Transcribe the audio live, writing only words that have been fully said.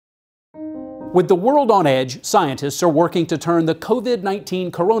With the world on edge, scientists are working to turn the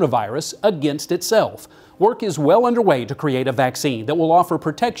COVID-19 coronavirus against itself. Work is well underway to create a vaccine that will offer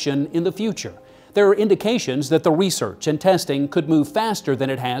protection in the future. There are indications that the research and testing could move faster than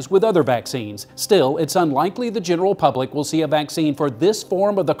it has with other vaccines. Still, it's unlikely the general public will see a vaccine for this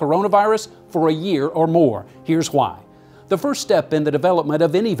form of the coronavirus for a year or more. Here's why. The first step in the development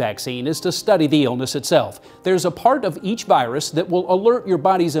of any vaccine is to study the illness itself. There's a part of each virus that will alert your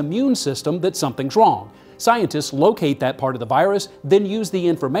body's immune system that something's wrong. Scientists locate that part of the virus, then use the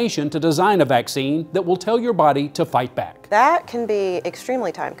information to design a vaccine that will tell your body to fight back. That can be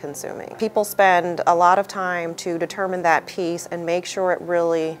extremely time-consuming. People spend a lot of time to determine that piece and make sure it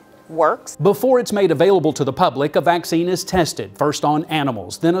really works. Before it's made available to the public, a vaccine is tested, first on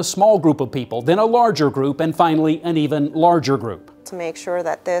animals, then a small group of people, then a larger group, and finally an even larger group. To make sure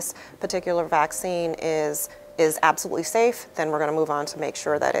that this particular vaccine is absolutely safe, then we're going to move on to make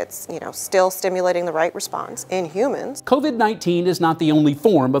sure that it's, still stimulating the right response in humans. COVID-19 is not the only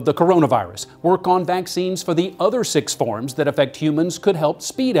form of the coronavirus. Work on vaccines for the other 6 forms that affect humans could help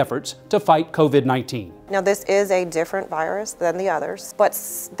speed efforts to fight COVID-19. Now, this is a different virus than the others, but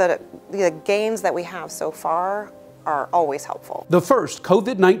the gains that we have so far are always helpful. The first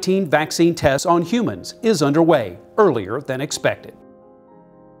COVID-19 vaccine test on humans is underway earlier than expected.